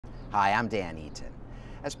Hi, I'm Dan Eaton.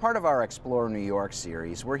 As part of our Explore New York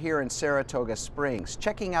series, we're here in Saratoga Springs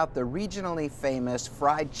checking out the regionally famous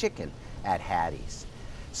fried chicken at Hatties.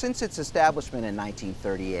 Since its establishment in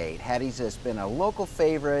 1938, Hatties has been a local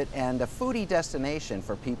favorite and a foodie destination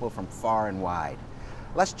for people from far and wide.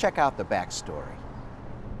 Let's check out the backstory.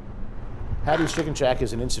 Hatties Chicken Shack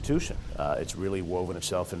is an institution. It's really woven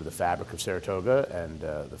itself into the fabric of Saratoga and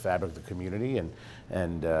the fabric of the community, and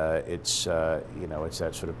it's it's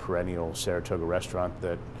that sort of perennial Saratoga restaurant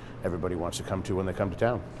that everybody wants to come to when they come to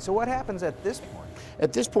town. So what happens at this point?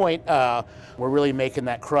 At this point, we're really making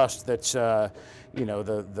that crust that's the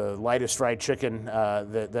lightest fried chicken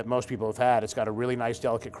that most people have had. It's got a really nice,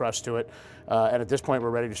 delicate crust to it, and at this point, we're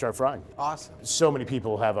ready to start frying. Awesome. So many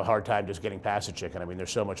people have a hard time just getting past the chicken. I mean,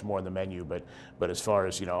 there's so much more in the menu, but as far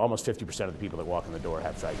as, almost 50% of the people that walk in the door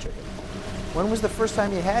have fried chicken. When was the first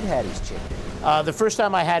time you had Hatties Chicken? The first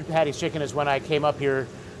time I had Hatties Chicken is when I came up here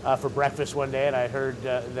for breakfast one day, and I heard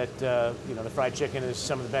that the fried chicken is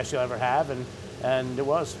some of the best you'll ever have, and it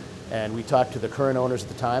was. And we talked to the current owners at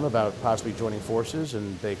the time about possibly joining forces,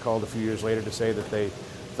 and they called a few years later to say that they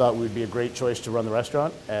thought we'd be a great choice to run the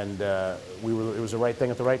restaurant, and it was the right thing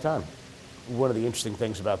at the right time. One of the interesting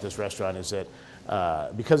things about this restaurant is that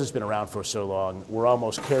because it's been around for so long, we're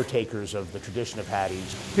almost caretakers of the tradition of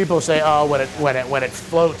Hatties. People say, "Oh, when it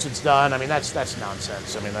floats, it's done." I mean, that's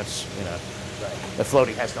nonsense. I mean, that's the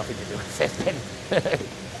floating has nothing to do with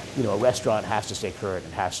it. A restaurant has to stay current,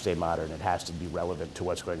 it has to stay modern, it has to be relevant to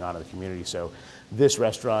what's going on in the community. So this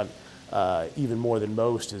restaurant, even more than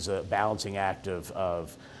most, is a balancing act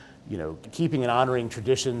of keeping and honoring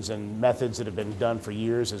traditions and methods that have been done for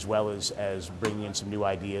years, as well as bringing in some new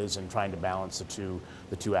ideas and trying to balance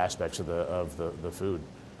the two aspects of the food.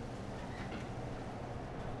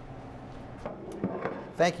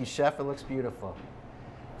 Thank you, Chef. It looks beautiful.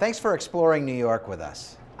 Thanks for exploring New York with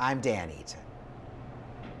us. I'm Dan Eaton.